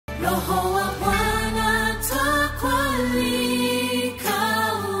Roho wa Bwana twakualika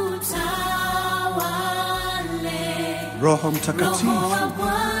utawale. Roho Mtakatifu, Roho wa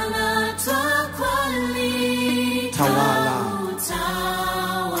Bwana twakualika tawala.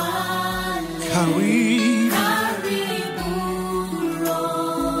 utawale. Karibu, Karibu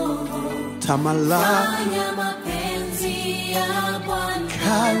Roho, tamalaki. fanya mapenzi ya Bwana.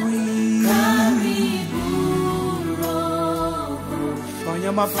 Karibu, Karibu Roho, fanya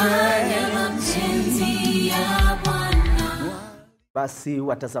fanya mapenzi. mapenzi ya Bwana. Basi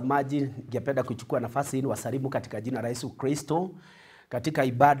watazamaji, ningependa kuchukua nafasi hii wasalimu katika jina la Yesu Kristo. Katika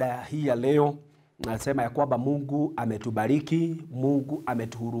ibada hii ya leo, nasema ya kwamba Mungu ametubariki, Mungu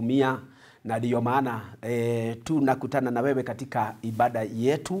ametuhurumia, na ndiyo maana tunakutana na wewe katika ibada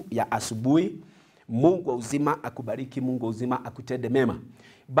yetu ya asubuhi. Mungu wa uzima akubariki, Mungu wa uzima akutende mema.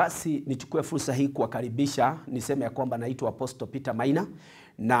 Basi nichukue fursa hii kuwakaribisha, niseme ya kwamba naitwa Apostle Peter Maina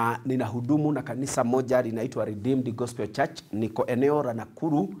na ninahudumu na kanisa moja linaitwa Redeemed Gospel Church. Niko eneo la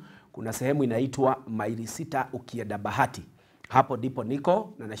Nakuru, kuna sehemu inaitwa Maili 6 ukienda Bahati. Hapo ndipo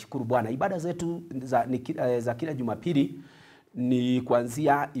niko na nashukuru Bwana. Ibada zetu za kila Jumapili ni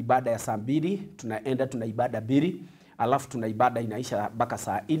kuanzia ibada ya saa 2, tuna ibada 2, alafu tuna ibada inaisha mpaka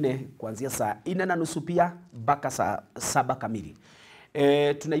saa 4, kuanzia saa 4:30 pia mpaka saa 7 kamili.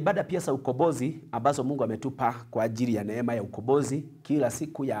 Tuna ibada pia za ukombozi ambazo Mungu ametupa kwa ajili ya neema ya ukombozi kila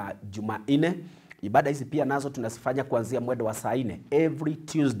siku ya Jumanne. Ibada hizi pia nazo tunazifanya kuanzia mwendo wa saa 4 every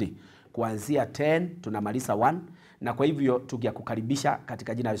Tuesday, kuanzia 10 tunamaliza 1, na kwa hivyo tukiyakukaribisha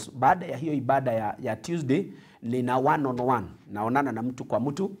katika jina la Yesu. Baada ya hiyo ibada ya Tuesday nina 1-on-1, naonana na mtu kwa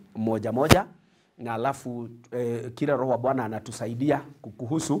mtu mmoja moja, na alafu kila Roho wa Bwana anatusaidia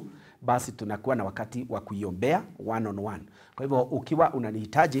kukuhusu, basi tunakuwa na wakati wa kuiombea 1-on-1. Kwa hivyo ukiwa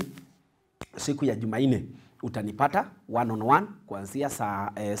unanihitaji siku ya Jumanne utanipata 1-on-1 kuanzia saa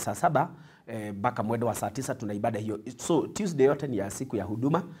 7 mpaka mwendo wa saa 9 tuna ibada hiyo. So Tuesday yote ni ya siku ya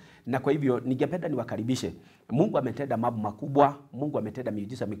huduma, na kwa hivyo ningependa niwakaribishe. Mungu ametenda mambo makubwa, Mungu ametenda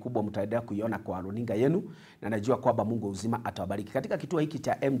miujiza mikubwa, mtaendelea kuiona kwa runinga yenu, na najua kwamba Mungu uzima atawabariki. Katika kituo hiki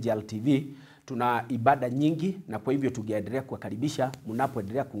cha MJIA TV tuna ibada nyingi, na kwa hivyo tungeendelea kuwakaribisha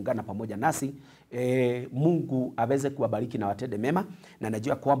mnapoendelea kuungana pamoja nasi. Mungu aweze kuwabariki na watende mema, na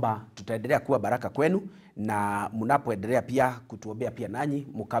najua kwamba tutaendelea kuwa baraka kwenu, na mnapoendelea pia kutuombea pia nanyi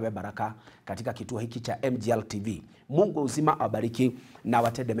mkawe baraka katika kituo hiki cha MJIA TV. Mungu uzima awabariki na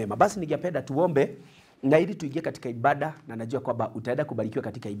watende mema. Basi ningependa tuombe na ili tuingie katika ibada, na najua kwamba utaenda kubarikiwa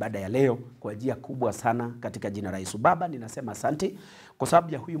katika ibada ya leo kwa njia kubwa sana katika jina la Yesu. Baba, ninasema asante kwa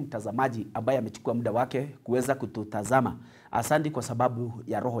sababu ya huyu mtazamaji ambaye amechukua muda wake kuweza kututazama. Asante kwa sababu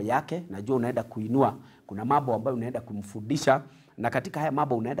ya roho yake. Najua unaenda kuinua, kuna mambo ambayo unaenda kumfundisha, na katika haya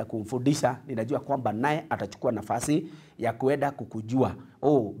mambo unaenda kumfundisha, ninajua kwamba naye atachukua nafasi ya kuenda kukujua.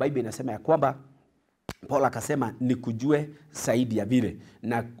 Biblia inasema ya kwamba Paul akasema nikujue zaidi ya vile,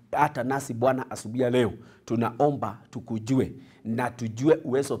 na hata nasi Bwana asubuhi leo tunaomba tukujue na tujue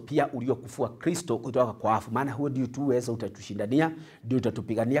uwezo pia uliokufua Kristo kutoka kwa wafu, maana huo ndio tu uwezo utatushindania, ndio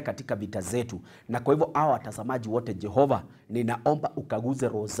utatupigania katika vita zetu. Na kwa hivyo hao watazamaji wote, Jehova, ninaomba ukaguze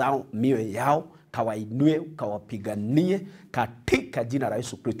roho zao, mioyo yao, kawainue, kawapiganie katika jina la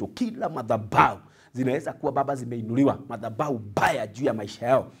Yesu Kristo. Kila madhabahu zinaweza kuwa Baba zimeinuliwa, madhabahu baya juu ya maisha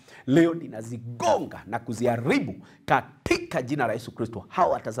yao, leo ninazigonga na kuziharibu katika jina la Yesu Kristo.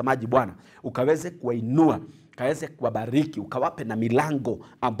 Hao watazamaji Bwana ukaweze kuwainua, ukaweze kuwabariki, ukawape na milango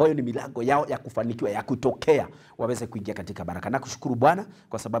ambayo ni milango yao ya kufanikiwa, ya kutokea, waweze kuingia katika baraka. Na kushukuru Bwana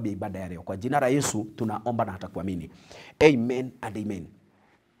kwa sababu ya ibada ya leo. Kwa jina la Yesu tunaomba na hata kuamini. Amen and amen.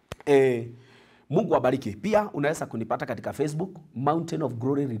 Mungu wabariki. Pia unaweza kunipata katika Facebook, Mountain of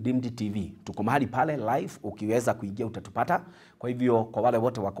Glory Redeemed TV. Tuko mahali pale live, ukiweza kuingia utatupata. Kwa hivyo kwa wale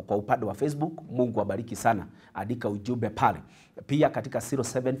wote wako kwa upande wa Facebook, Mungu wabariki sana. Andika ujumbe pale. Pia katika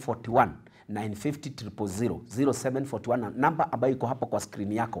 0741 950 0741 namba ambayo iko hapo kwa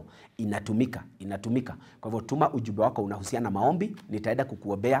screen yako inatumika. Kwa hivyo tuma ujumbe wako unahusiana na maombi, nitaenda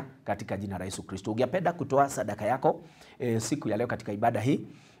kukuombea katika jina la Yesu Kristo. Ungependa kutoa sadaka yako siku ya leo katika ibada hii,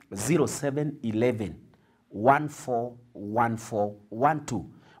 0711 141412.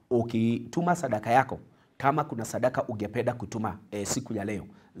 Ukituma sadaka yako, kama kuna sadaka ungependa kutuma siku ya leo,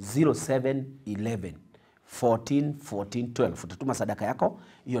 0711 141412. Utatuma sadaka yako,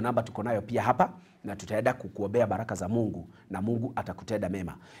 hiyo namba tuko nayo pia hapa, na tutaenda kukuombea baraka za Mungu na Mungu atakutenda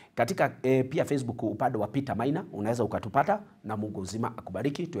mema. Katika pia Facebook upande wa Peter Maina unaweza ukatupata, na Mungu uzima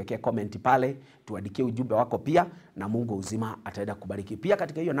akubariki. Tuwekee comment pale, tuandikie ujumbe wako pia, na Mungu uzima ataenda kubariki. Pia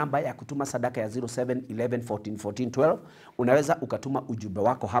katika hiyo namba ya kutuma sadaka ya 0711 141412 unaweza ukatuma ujumbe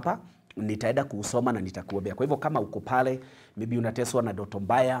wako hapa, nitaenda kuusoma na nitakuombea. Kwa hivyo kama uko pale, maybe unateswa na ndoto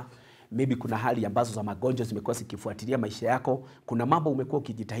mbaya, maybe kuna hali ambazo za magonjwa zimekuwa zikifuatilia maisha yako, kuna mambo umekuwa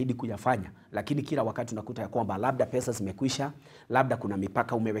ukijitahidi kuyafanya, lakini kila wakati unakuta ya kwamba labda pesa zimekwisha, labda kuna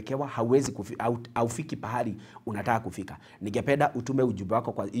mipaka umewekewa, hauwezi haufiki pahali unataka kufika. Ningependa utume ujumbe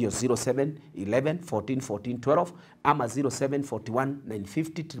wako kwa hiyo 0711 14 14 12 ama 0741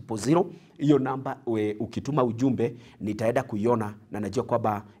 950 000. Hiyo namba ukituma ujumbe nitaenda kuiona, na najua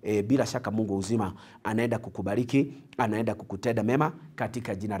kwamba bila shaka Mungu uzima anaenda kukubariki, anaenda kukutenda mema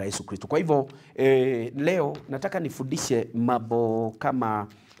katika jina la Yesu Kristo. Kwa hivyo leo nataka nifundishe mambo kama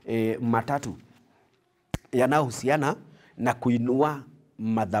matatu yanayohusiana na kuinua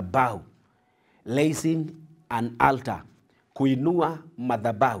madhabahu, raising an altar, kuinua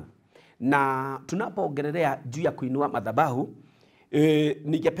madhabahu. Na tunapoongelea juu ya kuinua madhabahu,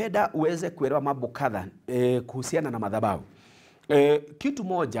 ningependa uweze kuelewa mambo kadha kuhusiana na madhabahu. Kitu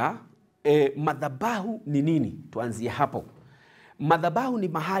moja, madhabahu ni nini? Tuanzie hapo. Madhabahu ni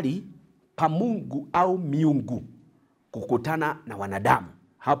mahali pa Mungu au miungu kukutana na wanadamu.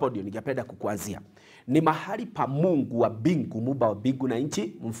 Hapo ndio ningependa kukuanzia. Ni mahali pa Mungu wa mbingu, muumba wa mbingu na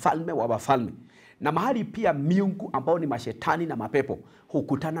nchi, mfalme wa wafalme. Na mahali pia miungu ambao ni mashetani na mapepo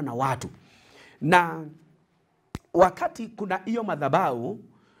hukutana na watu. Na wakati kuna hiyo madhabahu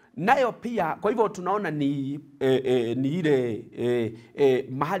nayo pia, kwa hivyo tunaona ni ile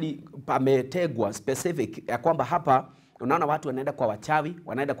mahali pametegwa specific ya kwamba hapa unaona watu wanaenda kwa wachawi,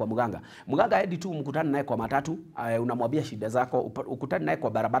 wanaenda kwa mganga. Mganga hadi tu mkutane naye kwa matatu, unamwambia shida zako, ukutane naye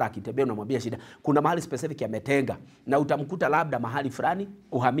kwa barabara akitembea unamwambia shida. Kuna mahali specific yametenga na utamkuta labda mahali fulani,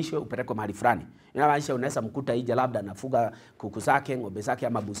 uhamishwe upelekwe mahali fulani. Inamaanisha unaweza mkuta ije labda anafuga kuku zake, ng'ombe zake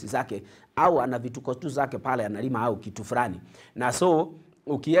ama busi zake, au ana vituko tu zake pale analima au kitu fulani. Na so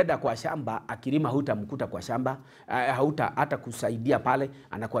ukienda kwa shamba akilima hutamkuta kwa shamba, hata kusaidia pale,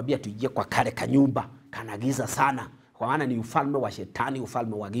 anakuambia tuingie kwa kale kanyumba kanagiza sana, kwa maana ni ufalme wa shetani,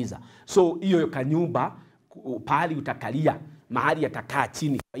 ufalme wa giza. So hiyo kanyumba pahali utakalia, mahali atakaa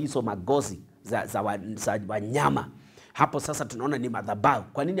chini kwa hizo magozi za wanyama. Hapo sasa tunaona ni madhabahu.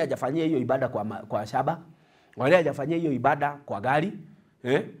 Kwa nini hajafanyia hiyo ibada kwa shamba? Wale hajafanyia hiyo ibada kwa gari?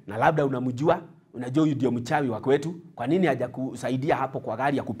 Na labda unamjua, unajua huyu ndio mchawi wa kwetu. Kwa nini hajakusaidia hapo kwa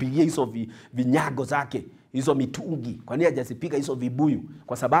gari ya kupigia hizo vinyago zake, hizo mitungi? Kwa nini hajasipiga hizo vibuyu?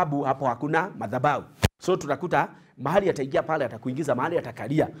 Kwa sababu hapo hakuna madhabahu. So tunakuta mahali ataingia pale, atakuingiza mahali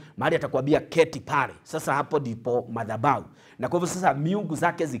atakalia, mahali atakwambia keti pale. Sasa hapo ndipo madhabahu. Na kwa hivyo sasa miungu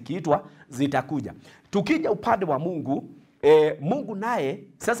zake zikiitwa zitakuja. Tukija upande wa Mungu, Mungu naye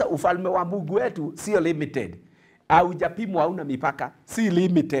sasa ufalme wa Mungu wetu sio limited. Haujapimwa, hauna mipaka, si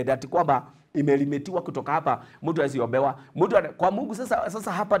limited ati kwamba imelimitiwa kutoka hapa mtu asiombewa. Kwa Mungu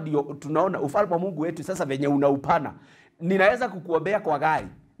sasa hapa ndio tunaona ufalme wa Mungu wetu sasa venye unaupana. Ninaweza kukuombea kwa gari.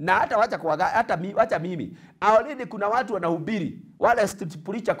 Na hata wacha kwa wacha mimi. Already kuna watu wanahubiri, wale street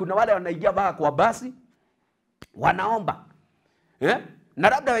preacher, kuna wale wanaingia baa kwa basi wanaomba. Na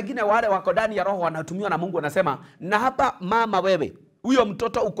labda wengine wale wako ndani ya roho wanatumiwa na Mungu, wanasema na hapa mama wewe, huyo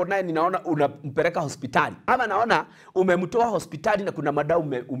mtoto uko naye ninaona unampeleka hospitali, ama naona umemtoa hospitali na kuna madawa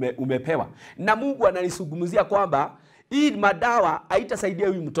umepewa. Na Mungu ananisungumzia kwamba hii madawa haitasaidia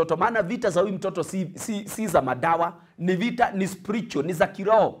huyu mtoto, maana vita za huyu mtoto si za madawa, ni vita, ni spiritual, ni za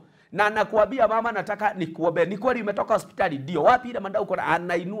kiroho. Na nakuambia mama, nataka nikuombe. Ni kweli umetoka hospitali, ndio. Wapi ile madawa uko?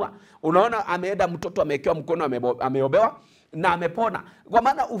 Anainua. Unaona ameenda mtoto amewekewa mkono, ameobewa na amepona. Kwa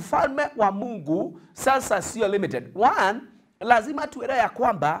maana ufalme wa Mungu sasa sio limited. One, lazima tuelewe ya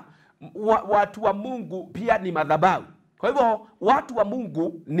kwamba watu wa Mungu pia ni madhabahu. Kwa hivyo watu wa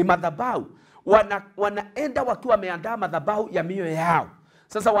Mungu ni madhabahu. Wanaenda wakiwa wameandaa madhabahu ya mioyo yao.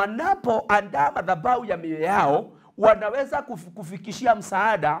 Sasa wanapoandaa madhabahu ya mioyo yao, wanaweza kufikishia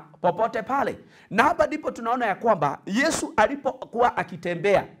msaada popote pale. Na hapa ndipo tunaona ya kwamba Yesu alipokuwa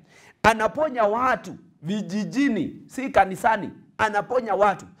akitembea, anaponya watu vijijini, si kanisani, anaponya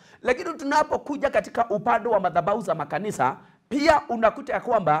watu. Lakini tunapokuja katika upande wa madhabahu za makanisa, pia unakuta ya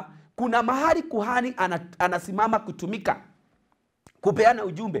kwamba kuna mahali kuhani anasimama kutumika, kupeana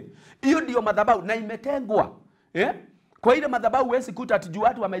ujumbe. Hiyo ndio madhabahu na imetengwa. Kwa ile madhabahu huwezi kuta ati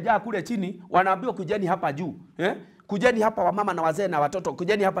watu wamejaa kule chini, wanaambiwa kujeni hapa juu. Kujeni hapa wamama na wazee na watoto,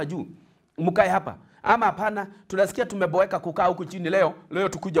 kujeni hapa juu, mkae hapa. Ama hapana, tunasikia tumeboeka kukaa huku chini leo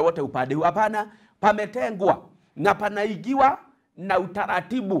tukuja wote upande huu. Hapana, pametengwa na panaigiwa na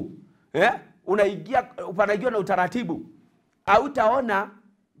utaratibu. Panaigiwa na utaratibu. Hautaona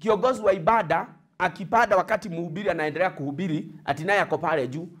kiongozi wa ibada akipanda wakati mhubiri anaendelea kuhubiri ati naye ako pale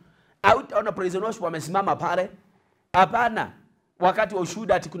juu. Hautaona praise and worship wamesimama pale. Hapana, wakati wa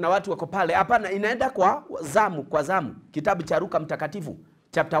ushuhuda ati kuna watu wako pale. Hapana, inaenda kwa zamu. Kitabu cha Luka Mtakatifu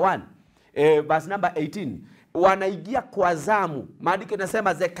chapter 1. verse number 18, wanaingia kwa zamu. Maandiko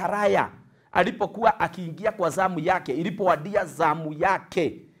inasema Zekaria alipokuwa akiingia kwa zamu yake, ilipowadia zamu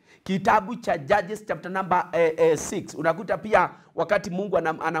yake. Kitabu cha Judges chapter number 6 unakuta pia wakati Mungu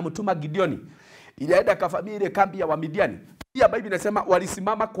anamtuma Gideoni ilienda kafamia ile kambi ya Wamidiani, pia Biblia inasema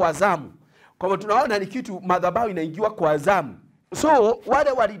walisimama kwa zamu. Kwa hivyo tunaona ni kitu, madhabahu inaingiwa kwa zamu. So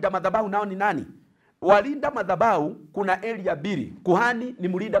wale walinda madhabahu nao ni nani? Walinda madhabahu kuna area mbili. Kuhani ni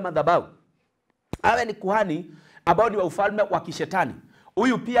mlinda madhabahu. Awe ni kuhani ambao ni wa ufalme wa kishetani.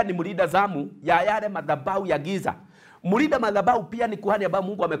 Huyu pia ni mlinda zamu ya yale madhabahu ya giza. Mlinda madhabahu pia ni kuhani ambao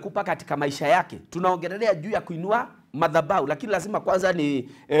Mungu amekupa katika maisha yake. Tunaongelea juu ya kuinua madhabahu, lakini lazima kwanza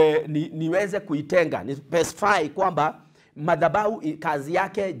niweze kuitenga, ni specify kwamba madhabahu kazi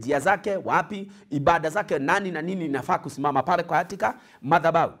yake, njia zake, wapi, ibada zake, nani na nini inafaa kusimama pale kwa katika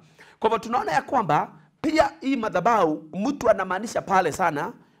madhabahu. Kwa hivyo tunaona ya kwamba pia hii madhabahu mtu anamaanisha pale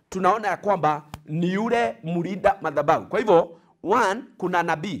sana, tunaona ya kwamba ni yule mlinda madhabahu. Kwa hivyo kuna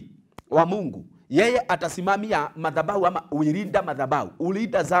nabii wa Mungu, yeye atasimamia madhabahu ama ulinda madhabahu,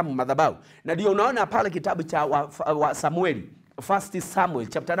 ulinda zamu madhabahu. Na ndio unaona pale kitabu cha wa Samueli, 1 Samuel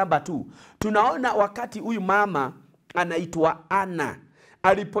chapter number 2, tunaona wakati huyu mama anaitwa Ana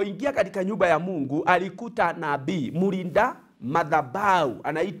alipoingia katika nyumba ya Mungu, alikuta nabii mlinda madhabahu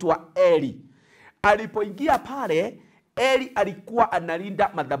anaitwa Eli. Alipoingia pale, Eli alikuwa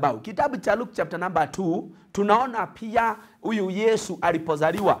analinda madhabahu. Kitabu cha Luke chapter number 2, tunaona pia huyu Yesu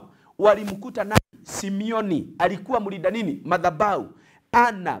alipozaliwa walimkuta na Simeoni, alikuwa mlinda nini? Madhabahu.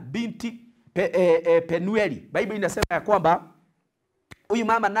 Ana binti Penueli, Biblia inasema ya kwamba huyu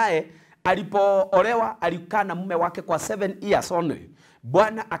mama naye alipoolewa alikaa na mume wake kwa 7 years only.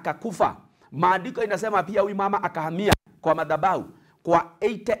 Bwana akakufa. Maandiko inasema pia huyu mama akahamia kwa madhabahu kwa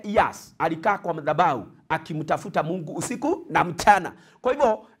 8 years. Alikaa kwa madhabahu akimtafuta Mungu usiku na mchana. Kwa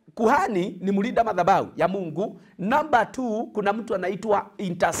hivyo kuhani ni mlinda madhabahu ya Mungu. Number 2, kuna mtu anaitwa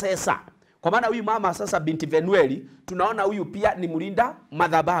intercessor. Kwa maana huyu mama sasa binti Penueli, tunaona huyu pia ni mlinda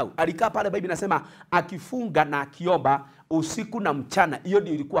madhabahu. Alikaa pale, Biblia inasema akifunga na akiomba usiku na mchana. Hiyo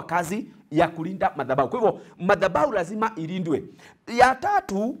ndio ilikuwa kazi ya kulinda madhabahu. Kwa hivyo madhabahu lazima ilindwe. Ya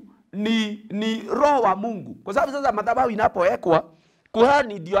tatu ni roho wa Mungu. Kwa sababu sasa madhabahu inapowekwa,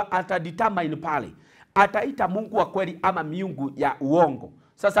 kuhani ndio atadetermine pale, ataita Mungu wa kweli ama miungu ya uongo.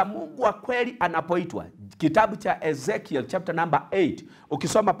 Sasa Mungu wa kweli anapoitwa, kitabu cha Ezekiel chapter number 8,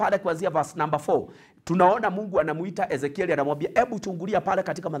 ukisoma pale kuanzia verse number 4, tunaona Mungu anamuita Ezekiel, anamwambia hebu chungulia pale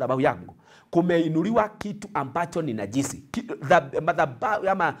katika madhabahu yangu, kumeinuliwa kitu ambacho ni najisi. Madhabahu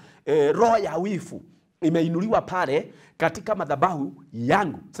ama roho ya wifu imeinuliwa pale katika madhabahu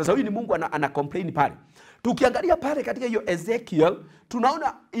yangu. Sasa huyu ni Mungu ana complain pale. Tukiangalia pale katika hiyo Ezekiel,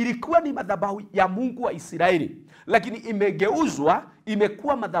 tunaona ilikuwa ni madhabahu ya Mungu wa Israeli, lakini imegeuzwa,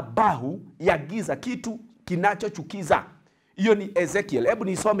 imekuwa madhabahu ya giza, kitu kinachochukiza. Hiyo ni Ezekiel. Hebu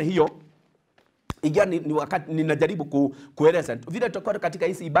nisome hiyo. Ikiwa ni wakati ninajaribu kueleza vile tutakuwa katika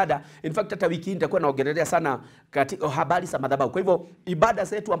hizi ibada. In fact hata wiki hii nitakuwa naongelea sana katika habari za madhabahu. Kwa hivyo ibada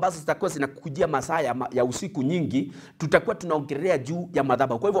zetu ambazo zitakuwa zinakujia masaa ya usiku nyingi, tutakuwa tunaongelea juu ya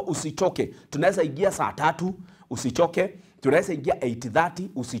madhabahu. Kwa hivyo usichoke. Tunaweza ingia saa 3, usichoke. Tunaweza ingia 8:30,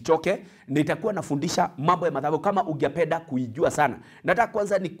 usichoke. Nitakuwa nafundisha mambo ya madhabahu kama ungependa kuijua sana. Nataka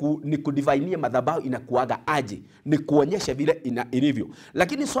kwanza ni kudivainie madhabahu inakuaga aje, ni kuonyesha vile ilivyo.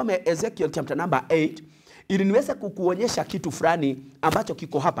 Lakini some Ezekiel chapter number 8 ili niweze kukuonyesha kitu fulani ambacho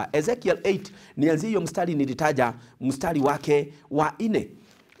kiko hapa. Ezekiel 8, nianzie hiyo mstari nilitaja, mstari wake wa 4.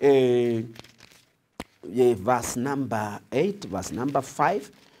 Verse number 8, verse number 5.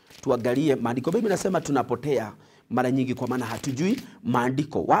 Tuangalie maandiko. Biblia inasema tunapotea mara nyingi kwa maana hatujui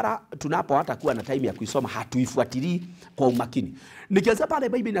maandiko, wala tunapo hata kuwa na time ya kuisoma hatuifuatilii kwa umakini. Nikianza pale,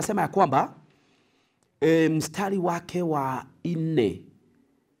 Biblia inasema ya kwamba mstari wake wa 4,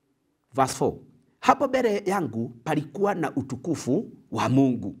 verse 4, hapo mbele yangu palikuwa na utukufu wa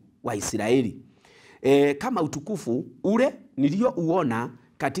Mungu wa Israeli, kama utukufu ule niliouona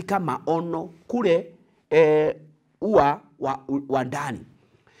katika maono kule ua wa ndani.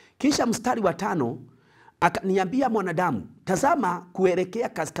 Kisha mstari wa 5, akaniambia mwanadamu, tazama kuelekea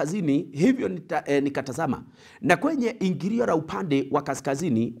kaskazini. Hivyo nikatazama, na kwenye ingilio la upande wa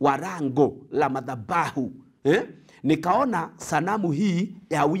kaskazini wa lango la madhabahu nikaona sanamu hii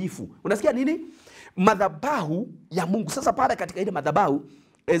ya wifu. Unasikia nini? Madhabahu ya Mungu. Sasa pale katika ile madhabahu,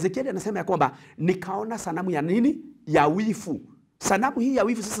 Ezekiel anasema ya kwamba nikaona sanamu ya nini? Ya wifu. Sanamu hii ya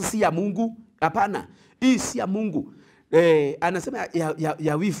wifu sasa si ya Mungu. Hapana, hii si ya Mungu. Anasema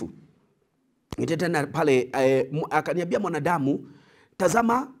ya wifu. Tena pale akaniambia mwanadamu,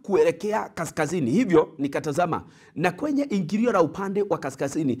 tazama kuelekea kaskazini. Hivyo nikatazama, na kwenye ingilio la upande wa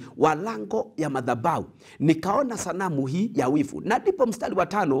kaskazini wa lango ya madhabahu nikaona sanamu hii ya wivu. Na ndipo mstari wa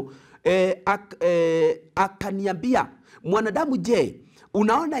 5 akaniambia, mwanadamu, je,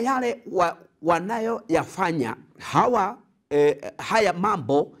 unaona yale wanayoyafanya hawa haya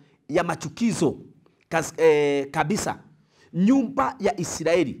mambo ya machukizo kabisa nyumba ya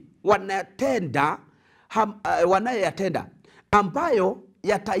Israeli wanayoyatenda, ambayo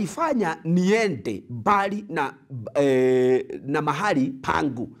yataifanya niende mbali na mahali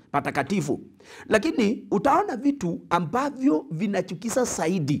pangu patakatifu. Lakini utaona vitu ambavyo vinachukiza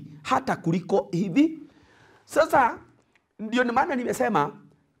zaidi hata kuliko hivi. Sasa ndio maana nimesema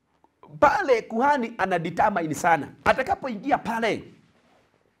pale kuhani anadetermine sana atakapoingia pale,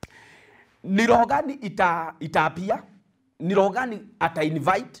 ni roho gani itaapia, ni roho gani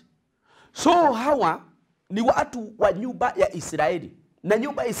ata-invite. So hawa ni watu wa nyumba ya Israeli, na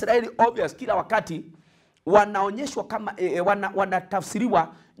nyumba ya Israeli obvious kila wakati wanaonyeshwa kama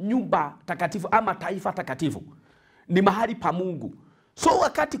wanatafsiriwa nyumba takatifu ama taifa takatifu, ni mahali pa Mungu. So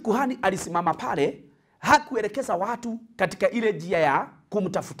wakati kuhani alisimama pale, hakuelekeza watu katika ile njia ya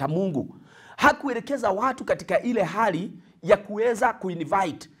kumtafuta Mungu, hakuelekeza watu katika ile hali ya kuweza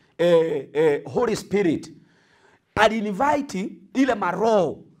kuinvite Holy Spirit. Alinvite ile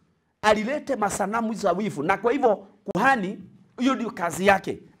maroho, alilete masanamu za wivu. Na kwa hivyo kuhani, hiyo ndio kazi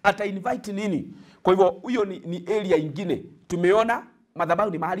yake, ata-invite nini? Kwa hivyo hiyo ni area ingine. Tumeona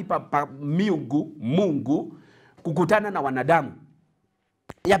madhabahu ni mahali pa Mungu kukutana na wanadamu.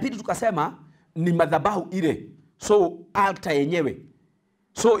 Ya pili tukasema ni madhabahu ile, so altar yenyewe.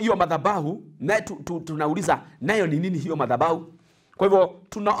 So hiyo madhabahu na tunauliza nayo ni nini hiyo madhabahu? Kwa hivyo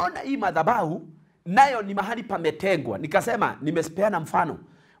tunaona hii madhabahu nayo ni mahali pametengwa. Nikasema nimespeana mfano,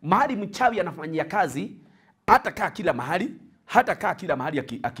 mahali mchawi anafanyia kazi, hata kaa kila mahali,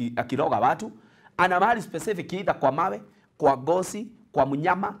 akiroga watu, ana mahali specific, either kwa mawe, kwa gosi, kwa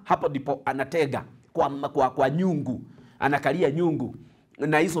mnyama. Hapo ndipo anatega kwa nyungu, anakalia nyungu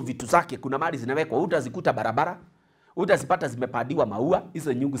na hizo vitu zake. Kuna mahali zinawekwa, utazikuta barabara, utazipata zimepadiwa maua,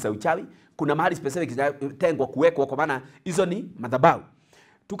 hizo nyungu za uchawi. Kuna mahali specific zinatengwa kuwekwa, kwa maana hizo ni madhabahu.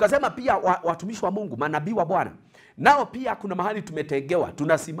 Tukasema pia watumishi wa Mungu, manabii wa Bwana, nao pia kuna mahali tumetegewa,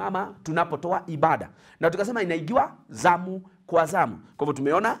 tunasimama tunapotoa ibada, na tukasema inaigiwa zamu kwa zamu. Kwa hivyo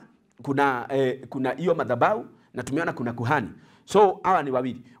tumeona kuna hiyo madhabahu, na tumeona kuna kuhani. So hawa ni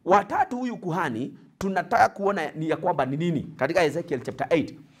wawili. Watatu, huyu kuhani tunataka kuona ni ya kwamba ni nini katika Ezekiel chapter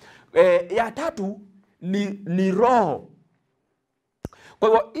 8. Ya tatu ni roho. Kwa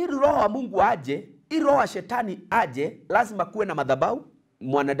hivyo ili roho wa Mungu aje, ili roho wa shetani aje, lazima kuwe na madhabahu,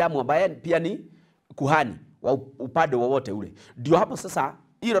 mwanadamu ambaye pia ni kuhani wa upande wowote ule. Ndio hapo sasa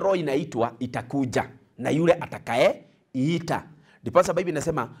ile roho inaitwa itakuja na yule atakaye iita. Ndipo sababu Biblia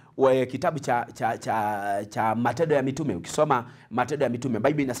inasema kitabu cha Matendo ya Mitume, ukisoma Matendo ya Mitume,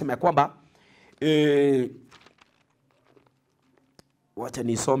 Biblia inasema ya kwamba wacha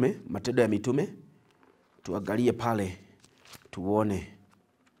nisome Matendo ya Mitume tuangalie pale tuone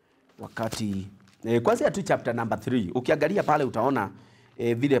wakati kwanza tu chapter number 3. Ukiangalia pale utaona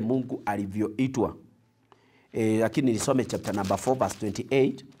vile Mungu alivyoitwa. Lakini nisome chapter number 4 verse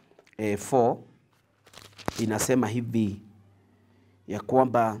 28. 4 inasema hivi ya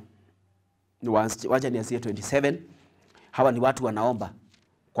kwamba, wacha nianzie 27. Hawa ni watu wanaomba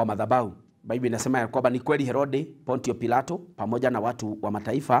kwa madhabahu. Biblia inasema ya kwamba ni kweli Herode, Pontio Pilato pamoja na watu wa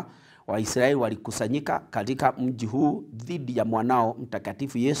mataifa wa Israeli walikusanyika katika mji huu dhidi ya mwanao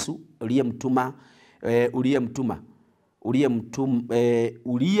mtakatifu Yesu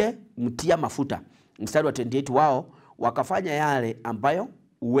uliyemtia mafuta. Mstari wa 28, wao wakafanya yale ambayo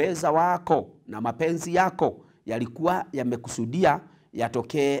uweza wako na mapenzi yako yalikuwa yamekusudia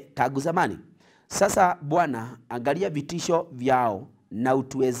yatokee tangu zamani. Sasa Bwana, angalia vitisho vyao na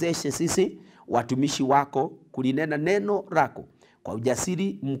utuwezeshe sisi watumishi wako kulinena neno lako kwa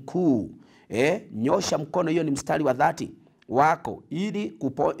ujasiri mkuu. Nyosha mkono, hiyo ni mstari wa 30 wako, ili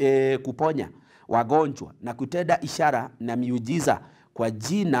kuponya wagonjwa na kutenda ishara na miujiza kwa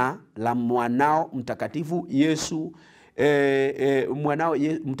jina la mwanao mtakatifu Yesu.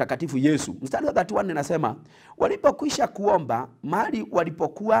 Mtakatifu Yesu. Mstari wa 31 inasema, walipokwisha kuomba, mahali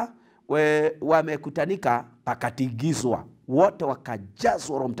walipokuwa wamekutanika pakatigizwa, wote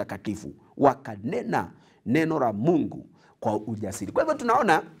wakajazwa Roho Mtakatifu, wakanena neno la Mungu kwa ujasiri. Kwa hivyo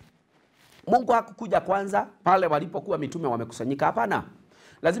tunaona Mungu hakukuja kwanza pale walipokuwa mitume wamekusanyika. Hapana.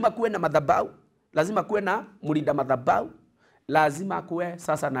 Lazima kuwe na madhabahu, lazima kuwe na mlinda madhabahu, lazima kuwe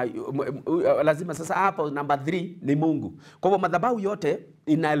sasa lazima sasa hapo number 3 ni Mungu. Kwa hivyo madhabahu yote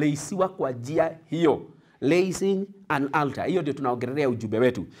inaleisiwa kwa njia hiyo. raising an altar. Hiyo ndio tunaongelea ujumbe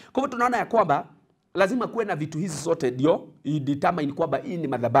wetu. Kwa hivyo tunaona ya kwamba lazima kuwe na vitu hizi zote ndio determine kwamba hii ni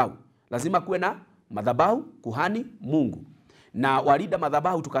madhabahu. Lazima kuwe na madhabahu, kuhani, Mungu. Na walida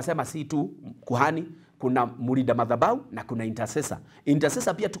madhabahu tukasema si tu kuhani, kuna murida madhabahu na kuna intercessor.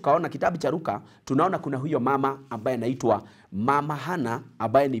 Intercessor pia tukaona kitabu cha Luka, tunaona kuna huyo mama ambaye anaitwa Mama Hana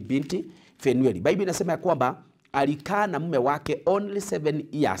ambaye ni binti Fenueli. Biblia inasema ya kwamba alikaa na mume wake only 7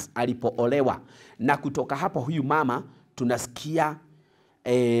 years alipoolewa. Na kutoka hapo huyu mama tunasikia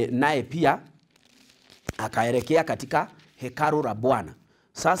naye pia akaelekea katika hekalu la Bwana.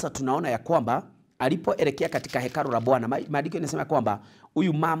 Sasa tunaona ya kwamba alipoelekea katika hekalu la Bwana, maandiko yanasema kwamba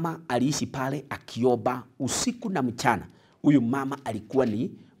huyu mama aliishi pale akiomba usiku na mchana. Huyu mama alikuwa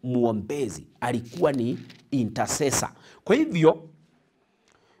ni muombezi, alikuwa ni intercessor. Kwa hivyo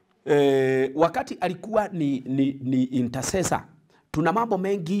wakati alikuwa ni intercessor, tuna mambo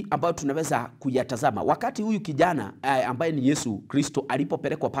mengi ambayo tunaweza kuyatazama. Wakati huyu kijana ambaye ni Yesu Kristo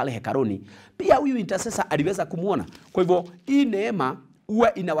alipopelekwa pale hekaluni, pia huyu intercessor aliweza kumuona. Kwa hivyo hii neema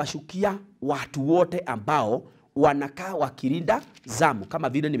huwa inawashukia watu wote ambao wanakaa wakilinda zamu, kama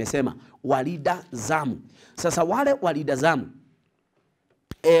vile nimesema walinda zamu. Sasa wale walinda zamu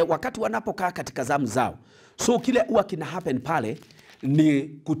wakati wanapokaa katika zamu zao, so kile huwa kina happen pale ni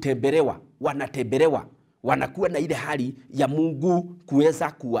kutembelewa, wanatembelewa, wanakuwa na ile hali ya Mungu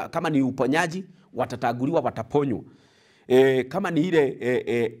kuweza kuwa, kama ni uponyaji watataguliwa, wataponywa. Kama ni ile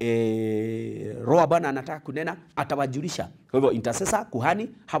roho Bwana anataka kunena, atawajulisha. Kwa hivyo intercessor, kuhani,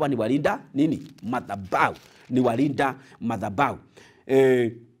 hawa ni walinda nini? Madhabahu. Ni walinda madhabahu.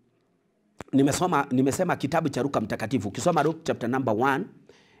 Nimesema kitabu cha Luka mtakatifu. Ukisoma Luke chapter number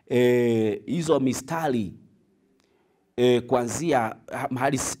 1, hizo mistari kuanzia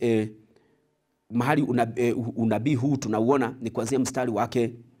mahali unabii huu tunauona ni kuanzia mstari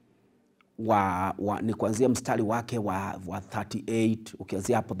wake ni kuanzia mstari wake wa 38.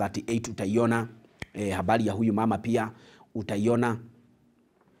 Ukianzia hapo 38 utaiona habari ya huyu mama, pia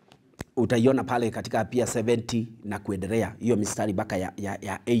utaiona pale katika pia 70 na kuendelea, hiyo mistari mpaka ya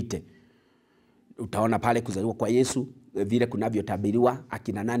 80. Utaona pale kuzaliwa kwa Yesu vile kunavyotabiriwa,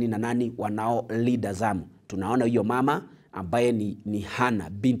 akina nani na nani wanao leader zamu. Tunaona hiyo mama ambaye ni Hana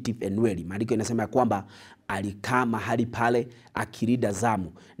binti Fenueli. Maandiko inasema kwamba alikaa mahali pale akilida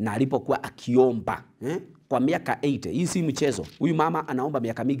zamu, na alipokuwa akiomba kwa miaka 80. Hii si mchezo. Huyu mama anaomba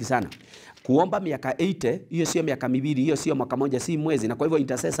miaka mingi sana. Kuomba miaka 80, hiyo sio miaka miwili, hiyo sio mwaka moja, si mwezi. Na kwa hivyo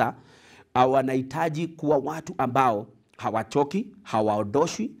intercessor wanahitaji kuwa watu ambao hawachoki,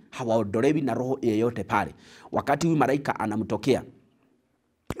 hawaondoshwi, hawaondolewi na roho yeyote pale. Wakati huyu malaika anamtokea,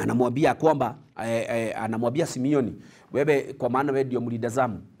 anamwambia kwamba anamwambia Simeoni, wewe kwa maana wewe ndio mlinda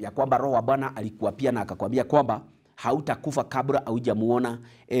zamu, ya kwamba roho wa Bwana alikuwa pia na akakwambia kwamba hautakufa kabla haujamuona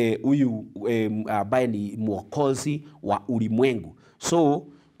huyu ambaye ni mwokozi wa ulimwengu. So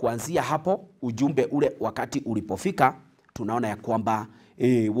kuanzia hapo ujumbe ule wakati ulipofika, tunaona ya kwamba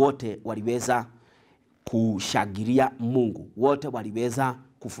wote waliweza kushangilia Mungu, wote waliweza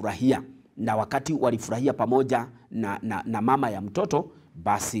kufurahia, na wakati walifurahia pamoja na mama ya mtoto,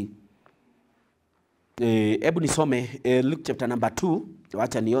 basi hebu nisome Luke chapter number 2.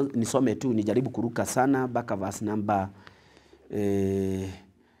 Wacha nisome tu, nijaribu kuruka sana mpaka verse number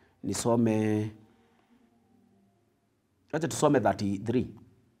wacha tusome 33.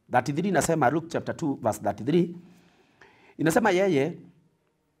 33 inasema, Luke chapter 2 verse 33 inasema, yeye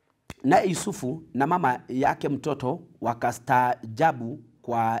na Yusufu na mama yake mtoto wakastaajabu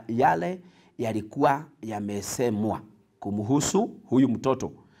kwa yale yalikuwa yamesemwa kumhusu huyu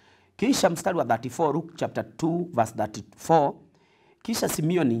mtoto. Kisha mstari wa 34, Luke chapter 2 verse 34, kisha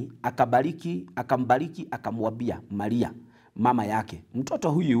Simeoni akambariki akamwambia Maria mama yake,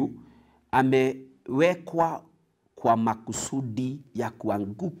 mtoto huyu amewekwa kwa makusudi ya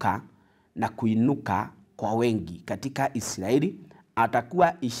kuanguka na kuinuka kwa wengi katika Israeli.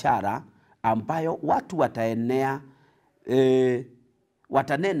 Atakuwa ishara ambayo watu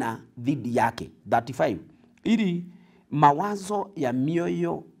watanena dhidi yake. 35, ili mawazo ya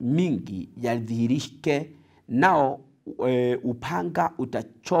mioyo mingi yadhihirike, nao upanga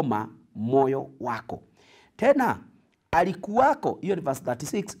utachoma moyo wako. Tena alikuwako, hiyo ni verse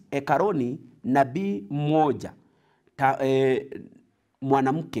 36, hekaluni nabii mmoja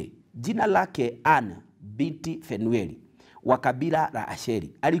mwanamke jina lake Ana binti Fenueli wa kabila la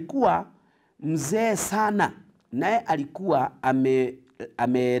Asheri. Alikuwa mzee sana, naye alikuwa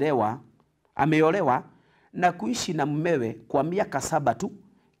ameolewa na kuishi na mumewe kwa miaka 7 tu.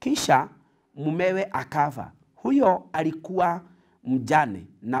 Kisha mumewe akafa. Huyo alikuwa mjane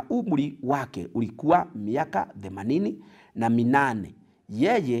na umri wake ulikuwa miaka 88.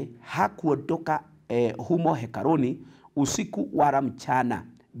 Yeye hakuondoka humo hekaruni usiku wala mchana,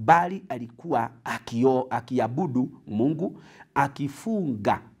 bali alikuwa akiabudu Mungu,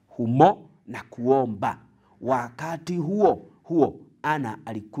 akifunga humo na kuomba. Wakati huo Ana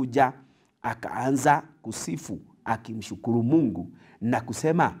alikuja akaanza kusifu, akimshukuru Mungu na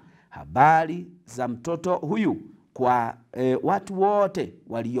kusema habari za mtoto huyu kwa watu wote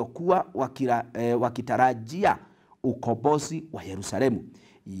waliokuwa wakitarajia ukombozi wa Yerusalemu.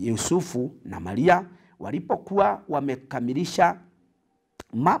 Yusufu na Maria walipokuwa wamekamilisha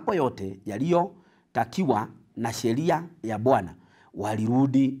mambo yote yaliyotakiwa na sheria ya Bwana,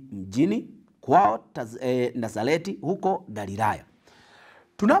 walirudi mjini kwao Nazareti huko Galilaya.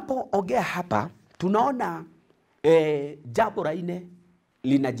 Tunapoongea hapa tunaona jambo la nne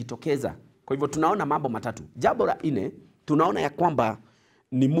linajitokeza. Kwa hivyo tunaona mambo matatu. Jambo la nne tunaona ya kwamba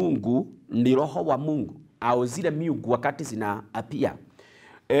ni Mungu, ni roho wa Mungu au zile miungu wakati zinaapia.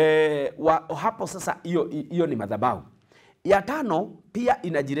 Hapo sasa hiyo ni madhabahu. Ya tano pia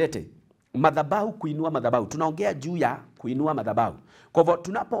inajirete madhabahu, kuinua madhabahu. Tunaongea juu ya kuinua madhabahu. Kwa hivyo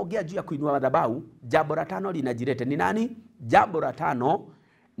tunapoongea juu ya kuinua madhabahu, jambo la tano linajirete ni nani? Jambo la tano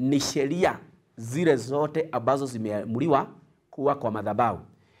ni sheria zile zote ambazo zimeamriwa kuwa kwa madhabahu.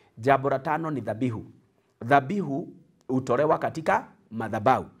 Jambo la tano ni dhabihu. Dhabihu utolewa katika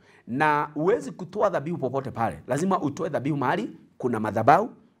madhabahu. Na uwezi kutoa dhabihu popote pale. Lazima utoe dhabihu mahali kuna madhabahu,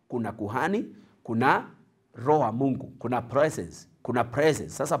 kuna kuhani, kuna roho wa Mungu, kuna presence, kuna presence.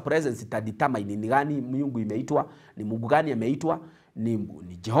 Sasa presence itadetermine ni gani miungu imeitwa, ni Mungu gani ameitwa, ni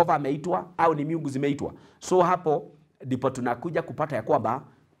Jehova ameitwa au ni miungu zimeitwa. So hapo ndipo tunakuja kupata ya kwamba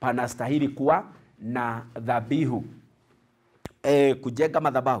panastahili kuwa na dhabihu. Kujenga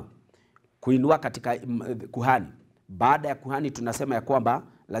madhabahu, kuinua katika kuhani. Baada ya kuhani tunasema ya kwamba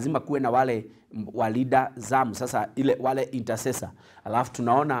lazima kuwe na wale walida zamu, sasa wale intercessor. Alafu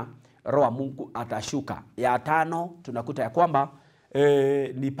tunaona roho wa Mungu atashuka. Ya tano tunakuta ya kwamba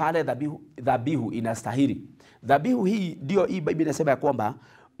ni pale dhabihu inastahili. Dhabihu hii ndio hii Biblia inasema ya kwamba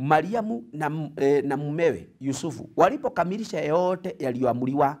Mariamu na mumewe Yusufu walipokamilisha yote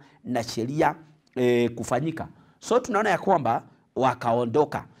yaliyoamriwa na sheria kufanyika. So tunaona ya kwamba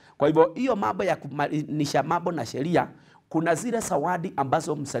wakaondoka. Kwa hivyo hiyo mambo ya kumanisha mambo na sheria, kuna zile zawadi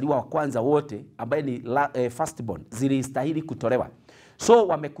ambazo msaliwa wa kwanza wote ambaye ni firstborn zilistahili kutolewa. So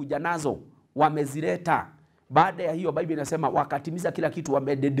wamekuja nazo, wamezileta. Baada ya hiyo Biblia inasema wakatimiza kila kitu,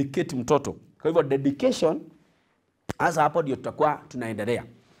 wamededicate mtoto. Kwa hivyo dedication, hasa hapo ndio tutakuwa tunaendelea.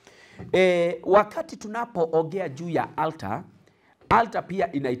 Wakati tunapoongea juu ya altar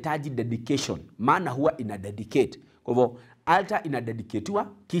pia inahitaji dedication, maana huwa ina dedicate. Kwa hivyo altar inadedicatiwa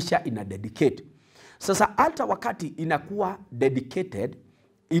kisha inadedicate. Sasa altar wakati inakuwa dedicated,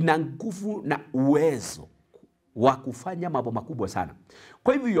 ina nguvu na uwezo wa kufanya mambo makubwa sana.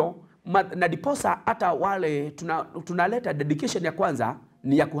 Kwa hivyo na diposa hata wale tunaleta dedication ya kwanza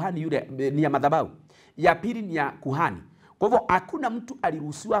ni ya kuhani yule, ni ya madhabahu. Ya pili ni ya kuhani. Kwa hivyo hakuna mtu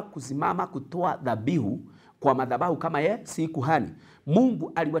aliruhusiwa kusimama kutoa dhabihu kwa madhabahu kama ye si kuhani.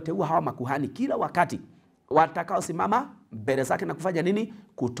 Mungu aliwateua hawa makuhani kila wakati watakao simama mbele zake na kufanya nini?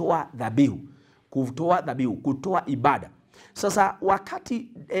 Kutoa dhabihu. Kutoa ibada. Sasa wakati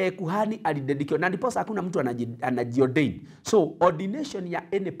kuhani alidedicate, na ndiposa hakuna mtu anajiordain. So ordination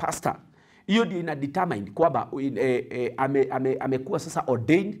ya any pastor, hiyo ndio ina determine kwamba amekuwa sasa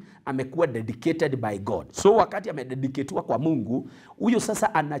ordained, amekuwa dedicated by God. So wakati amededicatiwa kwa Mungu, huyo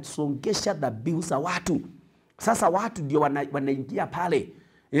sasa anasongesha dhabihu za watu. Sasa watu ndio wanaingia pale.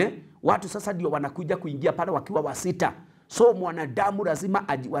 Watu sasa ndio wanakuja kuingia pale wakiwa wasita. So mwanadamu lazima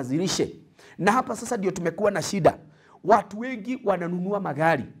ajiwazilishe. Na hapa sasa ndio tumekuwa na shida. Watu wengi wananunua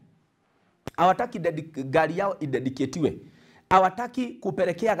magari. Hawataki gari yao idedicatiwe. Hawataki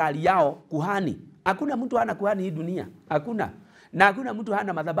kupelekea gari yao kuhani. Hakuna mtu hana kuhani hii dunia. Hakuna. Na hakuna mtu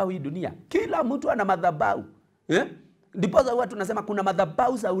hana madhabahu hii dunia. Kila mtu ana madhabahu. Ndiposa huwa tunasema kuna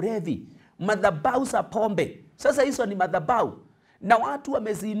madhabahu za ulevi, madhabahu za pombe. Sasa hizo ni madhabahu. Na watu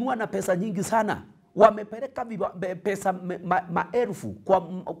wameziinua na pesa nyingi sana. Wamepeleka pesa maelfu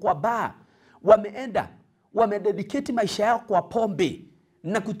kwa baa. Wameenda, wamededicate maisha yao kwa pombe.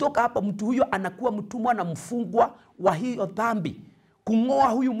 Na kutoka hapa mtu huyo anakuwa mtumwa na mfungwa wa hiyo dhambi. Kungoa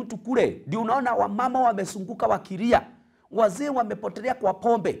huyu mtu kule. Ndio unaona wamama wamesunguka wakilia. Wazee wamepotelea kwa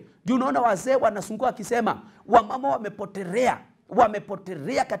pombe. Ndio unaona wazee wanasunguka wakisema wamama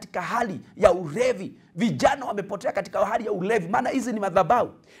wamepotelea katika hali ya ulevi. Vijana wamepotelea katika hali ya ulevi. Maana hizi ni madhabahu.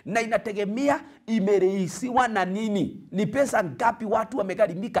 Na inategemea imerehisiwa na nini. Ni pesa ngapi watu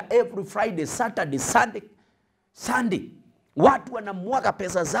wamegharimika every Friday, Saturday, Sunday. Watu wanamwaga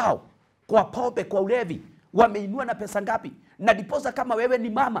pesa zao kwa pombe, kwa ulevi. Wameinua na pesa ngapi? Na diposa kama wewe ni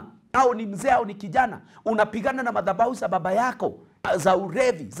mama, au ni mzee au ni kijana, unapigana na madhabahu za baba yako, za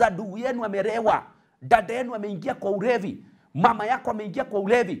ulevi, za ndugu yenu amerewa, dada yenu ameingia kwa ulevi, mama yako ameingia kwa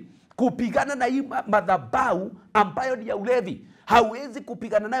ulevi, kupigana na hii madhabahu ambayo ni ya ulevi, hauwezi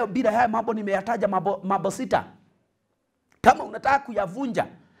kupigana nayo bila haya mambo nimeyataja, mambo sita. Kama unataka kuyavunja,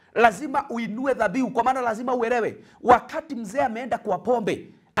 lazima uinue dhabihu, kwa maana lazima uelewe wakati mzee ameenda kwa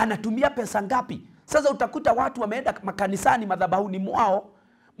pombe anatumia pesa ngapi. Sasa utakuta watu wameenda makanisani, madhabahuni mwao,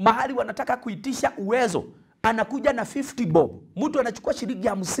 mahali wanataka kuitisha uwezo, anakuja na 50 bob. Mtu anachukua shilingi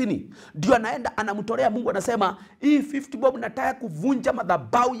 50 ndio anaenda anamtolea Mungu, anasema hii 50 bob nataka kuvunja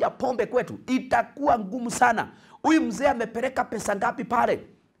madhabahu ya pombe kwetu. Itakuwa ngumu sana. Huyu mzee amepeleka pesa ngapi pale?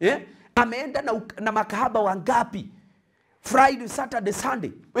 Ameenda na makahaba wangapi? Friday, Saturday,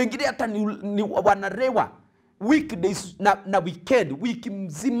 Sunday. Wengine hata ni wanarewa weekdays na weekend, wiki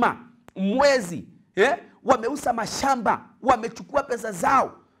mzima, mwezi. Wameuza mashamba, wamechukua pesa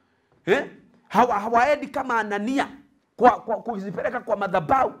zao. Hawaendi kama Anania kwa kuzipeleka kwa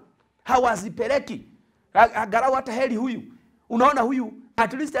madhabahu. Hawazipeleki. Agarau hata heri huyu. Unaona huyu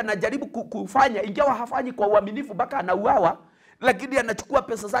at least anajaribu kufanya, ingawa hafanyi kwa uaminifu mpaka anauawa, lakini anachukua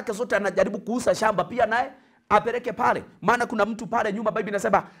pesa zake zote, anajaribu kuuza shamba pia naye apeleke pale. Maana kuna mtu pale nyuma, Biblia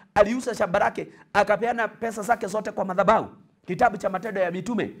inasema aliuza shamba lake akapeana pesa zake zote kwa madhabahu. Kitabu cha Matendo ya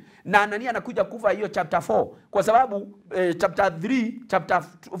Mitume. Na Anania anakuja kufa hiyo chapter 4 kwa sababu chapter 3, chapter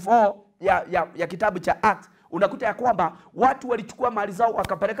 4 ya kitabu cha Acts unakuta ya kwamba watu walichukua mali zao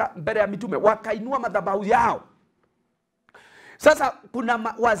wakapeleka mbele ya mitume, wakainua madhabahu yao. Sasa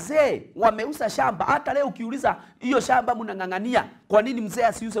kuna wazee wameuza shamba. Hata leo ukiuliza hiyo shamba mnang'ang'ania, kwa nini mzee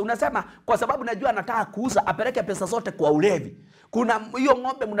asiuze? Unasema kwa sababu najua anataka kuuza, apeleke pesa zote kwa ulevi. Kuna hiyo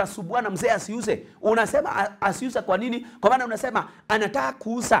ng'ombe mnasubuana mzee asiuze. Unasema asiuze kwa nini? Kwa maana unasema anataka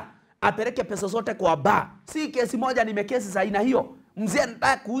kuuza, apeleke pesa zote kwa bar. Si kesi moja, ni kesi za aina hiyo. Mzee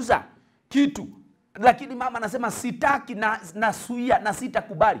anataka kuuza kitu, lakini mama anasema sitaki na suia na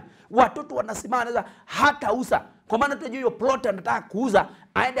sitakubali. Watoto wanasimama, anaweza hata uza. Kwa maana tu hiyo plot anataka kuuza,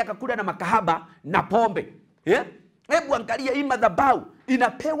 aende akakula na makahaba na pombe. Hebu angalia hii madhabahu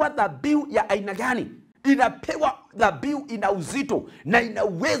inapewa dhabihu ya aina gani? Inapewa dhabihu ina uzito na ina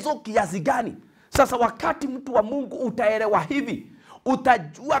uwezo kiasi gani? Sasa wakati mtu wa Mungu utaelewa hivi,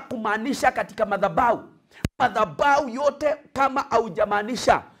 utajua kumaanisha katika madhabahu. Madhabahu yote kama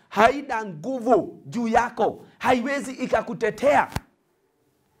haujamaanisha, haina nguvu juu yako, haiwezi ikakutetea.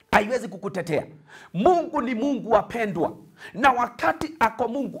 Haiwezi kukutetea. Mungu ni Mungu wapendwa, na wakati ako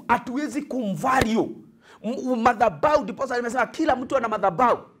Mungu hatuwezi kumvalue madhabahu. Ndipo nimesema kila mtu ana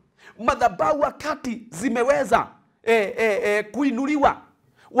madhabahu. Madhabahu wakati zimeweza kuinuliwa,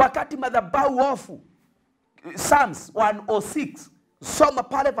 wakati madhabahu ofu. Psalms 106 soma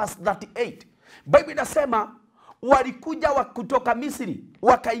pale verse 38. Biblia inasema walikuja kutoka Misri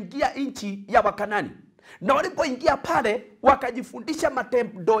wakaingia nchi ya Wakanani, na walipoingia pale wakajifundisha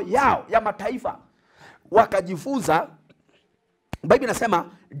matendo yao ya mataifa, wakajifunza, Biblia inasema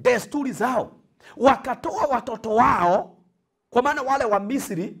desturi zao, wakatoa watoto wao, kwa maana wale wa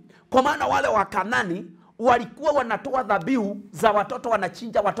Misri, kwa maana wale wa Kanani walikuwa wanatoa dhabihu za watoto,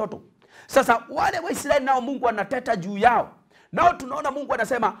 wanachinja watoto. Sasa wale wa Israeli nao Mungu anateta juu yao. Nao tunaona Mungu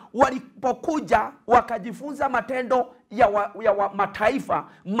anasema walipokuja wakajifunza matendo ya mataifa,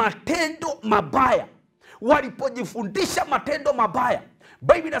 matendo mabaya. Walipojifundisha matendo mabaya,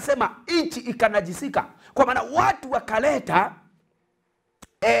 Biblia inasema nchi ikanajisika, kwa maana watu wakaleta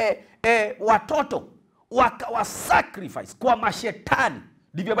watoto wakawa sacrifice kwa mashetani.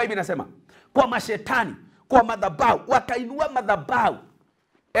 Ndivyo Biblia inasema, kwa mashetani, kwa madhabahu, wakainua madhabahu.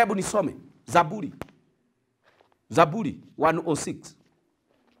 Hebu nisome Zaburi 106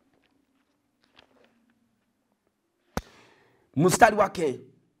 mstari wake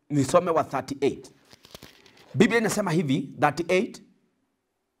nisome wa 38. Biblia inasema hivi 38,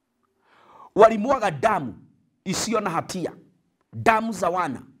 walimwaga damu isiyo na hatia, damu za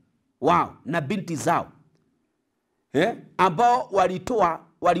wana wao na binti zao, ambao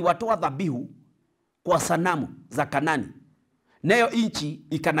waliwatoa dhabihu kwa sanamu za Kanani, nayo nchi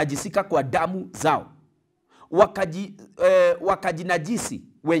ikanajisika kwa damu zao. Wakajinajisi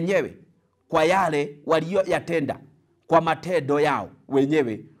wenyewe kwa yale walioyatenda, kwa matendo yao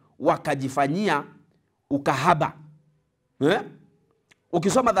wenyewe wakajifanyia ukahaba.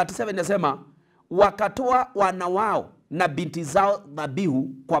 Ukisoma 37 inasema wakatoa wana wao na binti zao dhabihu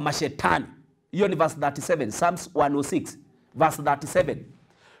kwa mashetani. Hiyo ni verse 37, Psalms 106 verse 37.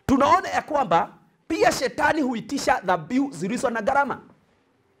 Tunaona ya kwamba pia shetani huitisha dhabihu zilizo na gharama,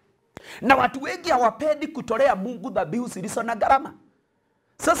 na watu wengi hawapendi kutolea Mungu dhabihu zilizo na gharama.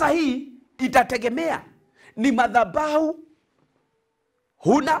 Sasa hii itategemea ni madhabahu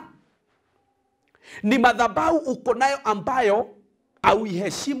huna Ni madhabahu uko nayo ambayo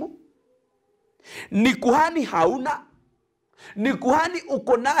hauiheshimu. Ni kuhani hauna. Ni kuhani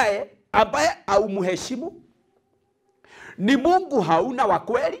uko naye ambaye haumheshimu. Ni Mungu hauna wa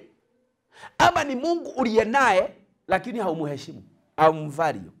kweli, ama ni Mungu uliye naye lakini haumheshimu,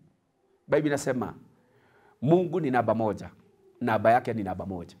 haumvalue. Biblia inasema Mungu ni namba moja, namba yake ni namba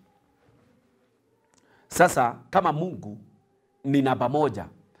moja. Sasa kama Mungu ni namba moja,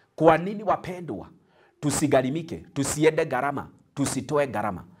 kwa nini wapendwa tusigarimike, tusiende gharama, tusitoe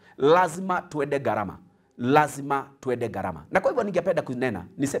gharama? Lazima tuende gharama, lazima tuende gharama. Na kwa hivyo ningependa kunena,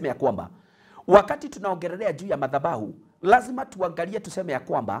 niseme ya kwamba wakati tunaongelea juu ya madhabahu, lazima tuangalie, tuseme ya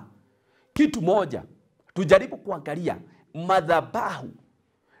kwamba kitu moja, tujaribu kuangalia madhabahu,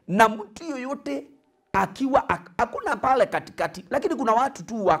 na mtu yoyote akiwa hakuna pale katikati, lakini kuna watu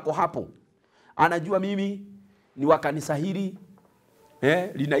tu wako hapo, anajua mimi ni wa kanisa hili,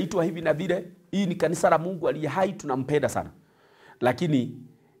 linaitwa hivi na vile, hii ni kanisa la Mungu aliye hai, tunampenda sana, lakini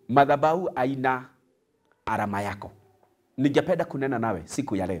madhabahu haina alama yako. Ningependa kunena nawe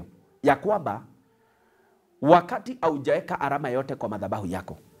siku ya leo ya kwamba wakati haujaweka alama yote kwa madhabahu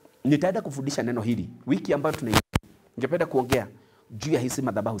yako, nitaenda kufundisha neno hili wiki ambayo tunaingia. Ningependa kuongea juu ya hizi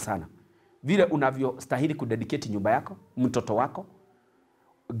madhabahu sana, vile unavyostahili kudedicate nyumba yako, mtoto wako,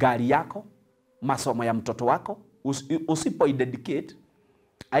 gari yako, masomo ya mtoto wako. Usipoidedicate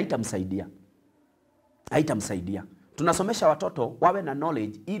haitamsaidia, haitamsaidia. Tunasomesha watoto wawe na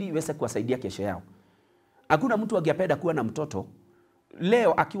knowledge ili iweze kuwasaidia kesho yao. Hakuna mtu angependa kuwa na mtoto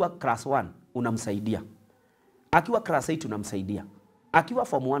leo akiwa class 1 unamsaidia, akiwa class 8 unamsaidia, akiwa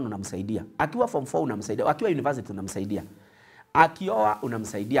form 1 unamsaidia, akiwa form 4 unamsaidia, akiwa university unamsaidia, akioa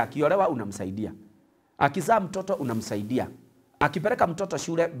unamsaidia, akiolewa unamsaidia, akizaa mtoto unamsaidia, akipeleka mtoto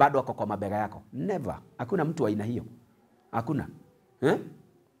shule bado ako kwa mabega yako. Never. Hakuna mtu wa aina hiyo. Hakuna.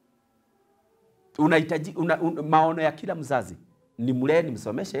 Unahitaji maono ya kila mzazi ni mlee, ni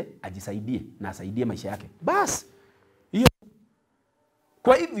msomeshe, ajisaidie na asaidie maisha yake. Bas. Hiyo.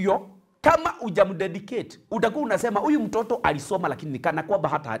 Kwa hivyo kama hujamdedicate, utakuwa unasema huyu mtoto alisoma lakini nikana kwamba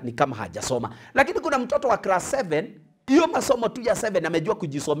hata ni kama hajasoma. Lakini kuna mtoto wa class 7, hiyo masomo tu ya 7 amejua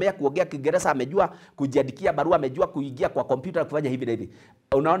kujisomea, kuongea Kiingereza, amejua kujiandikia barua, amejua kuingia kwa kompyuta kufanya hivi na hivi.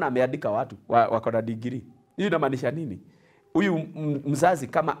 Unaona ameandika watu wako na degree. Hiyo inamaanisha nini? Huyu mzazi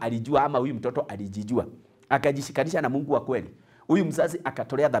kama alijua, ama huyu mtoto alijijua, akajishikanisha na Mungu wa kweli, huyu mzazi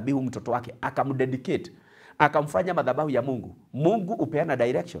akatolea dhabihu mtoto wake, akamdedicate, akamfanya madhabahu ya Mungu. Mungu upeana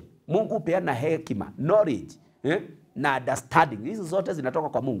direction, Mungu upeana hekima, knowledge, na understanding. Hizo zote zinatoka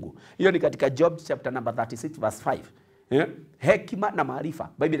kwa Mungu. Hiyo ni katika Job chapter number 36 verse 5. Hekima na maarifa.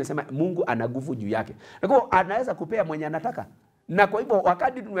 Biblia inasema Mungu ana nguvu juu yake. Kwa hiyo anaweza kupea mwenye anataka. Na kwa hivyo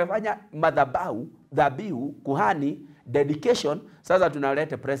wakati tumefanya madhabahu, dhabihu, kuhani, dedication, sasa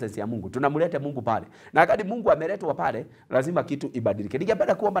tunaleta presence ya Mungu. Tunamleta Mungu pale. Na wakati Mungu ameletwa pale, lazima kitu ibadilike.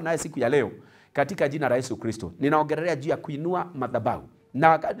 Ningependa kuomba naye siku ya leo katika jina la Yesu Kristo. Ninaongelea juu ya kuinua madhabahu. Na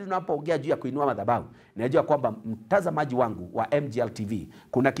wakati tunapoongea juu ya kuinua madhabahu, najua kwamba mtazamaji wangu wa MGL TV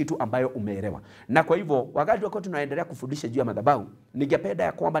kuna kitu ambayo umeelewa. Na kwa hivyo wakati wako tunaendelea kufundisha juu ya madhabahu, ningependa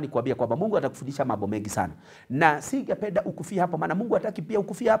ya kwamba nikwambia kwamba Mungu atakufundisha mambo mengi sana. Na singependa ukufia hapo, maana Mungu hataki pia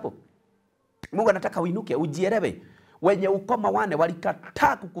ukufia hapo. Mungu anataka uinuke, ujielewe. Wenye ukoma wane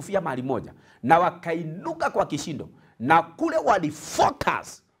walikataa kukufia mahali moja na wakainuka kwa kishindo, na kule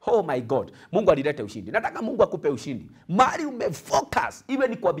walifocus. Oh my God, Mungu alileta ushindi. Nataka Mungu akupe ushindi. Mahali umefocus, iwe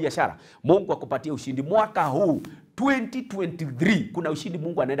ni kwa biashara, Mungu akupatie ushindi mwaka huu 2023. Kuna ushindi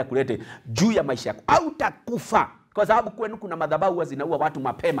Mungu anaenda kuleta juu ya maisha yako. Hautakufa. Kwa sababu kwenu kuna madhabahu huwa zinaua watu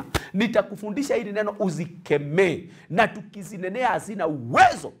mapema. Nitakufundisha hili neno uzikemee, na tukizinenea hazina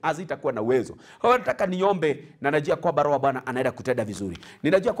uwezo, hazitakuwa na uwezo. Kwa nataka niombe, na najua kwamba Roho wa Bwana anaenda kutenda vizuri.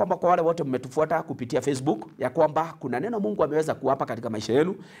 Ninajua kwamba kwa wale wote mmetufuata kupitia Facebook ya kwamba kuna neno Mungu ameweza kuwapa katika maisha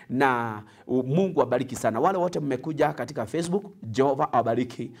yenu, na Mungu abariki sana. Wale wote mmekuja katika Facebook, Jehova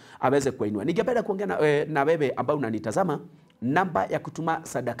awabariki, aweze kuinua. Ningependa kuongea na wewe ambao unanitazama, namba ya kutuma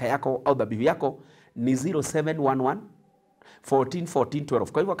sadaka yako au dhabihu yako ni 0711 14 14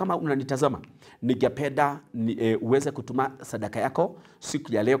 12. Kwa hivyo kama unanitazama, ningependa uweze kutuma sadaka yako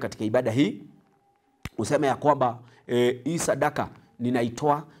siku ya leo katika ibada hii. Useme ya kwamba hii sadaka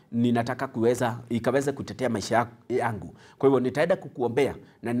ninaitoa, ninataka ikaweze kutetea maisha yangu. Kwa hivyo nitaenda kukuombea,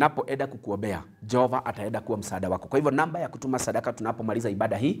 na ninapoenda kukuombea, Jehova ataenda kuwa msaada wako. Kwa hivyo namba ya kutuma sadaka tunapomaliza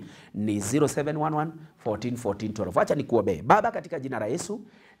ibada hii ni 0711 14 14 12. Acha nikuombee. Baba, katika jina la Yesu,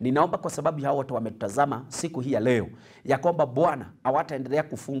 ninaomba kwa sababu hao watu wametazama siku hii ya leo, ya kwamba Bwana hawataendelea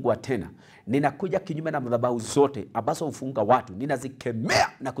kufungwa tena. Ninakuja kinyume na madhabahu zote ambazo hufunga watu, ninazikemea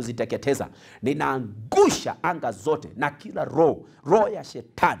na kuziteketeza. Ninaangusha anga zote na kila roho ya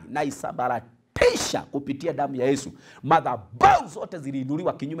shetani na isambaratisha isha kupitia damu ya Yesu. Madhabahu zote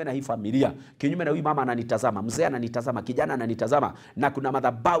ziliinuliwa kinyume na hii familia, kinyume na huyu mama ananitazama, mzee ananitazama, kijana ananitazama, na kuna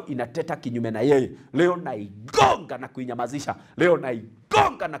madhabahu inateta kinyume na yeye. Leo naigonga na kuinyamazisha. Leo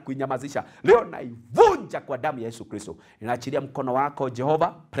naigonga na kuinyamazisha. Leo naivunja kwa damu ya Yesu Kristo. Ninaachilia mkono wako Jehova,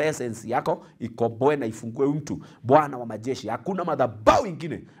 presence yako ikomboe na ifungue mtu, Bwana wa majeshi. Hakuna madhabahu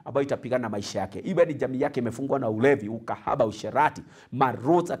ingine ambayo itapigana na maisha yake. Iwe ni jamii yake imefungwa na ulevi, ukahaba, usherati,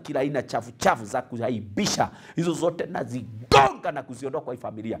 maroza, kila aina chafu za kuaibisha, hizo zote nazigonga na kuziondoa kwa hii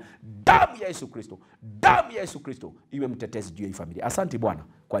familia. Damu ya Yesu Kristo, damu ya Yesu Kristo iwe mtetezi juu ya hii familia. Asante Bwana,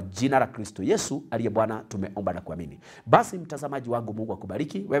 kwa jina la Kristo Yesu aliye Bwana tumeomba na kuamini. Basi mtazamaji wangu, Mungu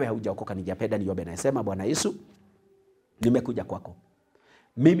akubariki. Wewe haujaokoka, ningependa niombe na sema, Bwana Yesu, nimekuja kwako.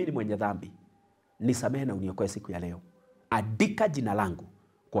 Mimi ni mwenye dhambi. Nisamehe na uniokoe siku ya leo. Andika jina langu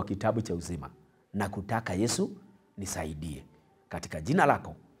kwa kitabu cha uzima, na kutaka Yesu nisaidie. Katika jina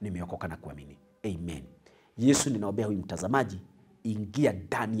lako nimeokoka na kuamini. Amen. Yesu, ninaombea huyu mtazamaji, ingia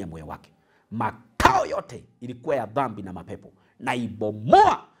ndani ya moyo wake. Makao yote ilikuwa ya dhambi na mapepo, na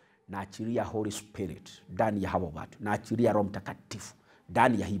ibomoa. Na achilia Holy Spirit ndani ya hawa watu. Na achilia Roho Mtakatifu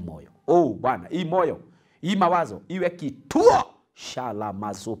ndani ya hii moyo. Oh Bwana, hii moyo, hii mawazo iwe kituo shala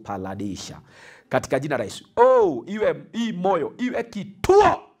mazopaladisha katika jina la Yesu. Oh, iwe hii moyo iwe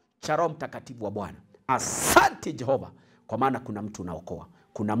kituo cha Roho Mtakatifu wa Bwana. Asante Jehova, kwa maana kuna mtu unaokoa,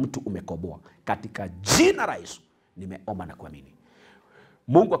 kuna mtu umekoboa. Katika jina la Yesu nimeomba na kuamini.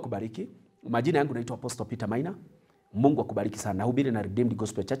 Mungu akubariki. Majina yangu naitwa Apostle Peter Maina. Mungu akubariki sana. Nahubiri na Redeemed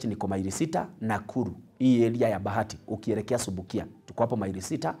Gospel Church, niko maili 6 Nakuru. Hii area ya Bahati ukielekea Subukia. Tuko hapo maili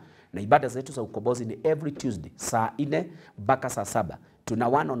 6, na ibada zetu za ukombozi ni every Tuesday saa 4 mpaka saa 7. Tuna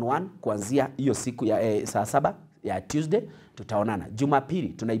one on one kuanzia hiyo siku ya saa 7 ya Tuesday tutaonana. Jumapili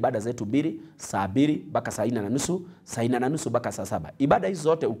tuna ibada zetu 2 saa 2 mpaka saa 4:30, saa 4:30 mpaka saa 7. Ibada hizo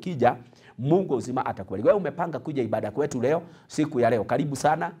zote ukija, Mungu uzima atakubariki. Wewe umepanga kuja ibada kwetu leo, siku ya leo, karibu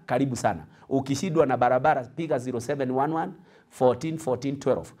sana, karibu sana. Ukishindwa na barabara, piga 0711 14 14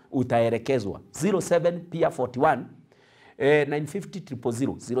 12 utaelekezwa. 07 pia 41 950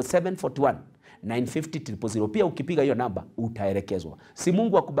 000 0741 950 000. Pia ukipiga hiyo namba utaelekezwa. Si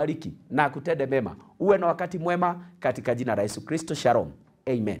Mungu akubariki na akutende mema. Uwe na wakati mwema katika jina la Yesu Kristo. Shalom.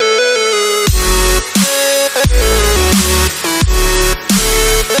 Amen.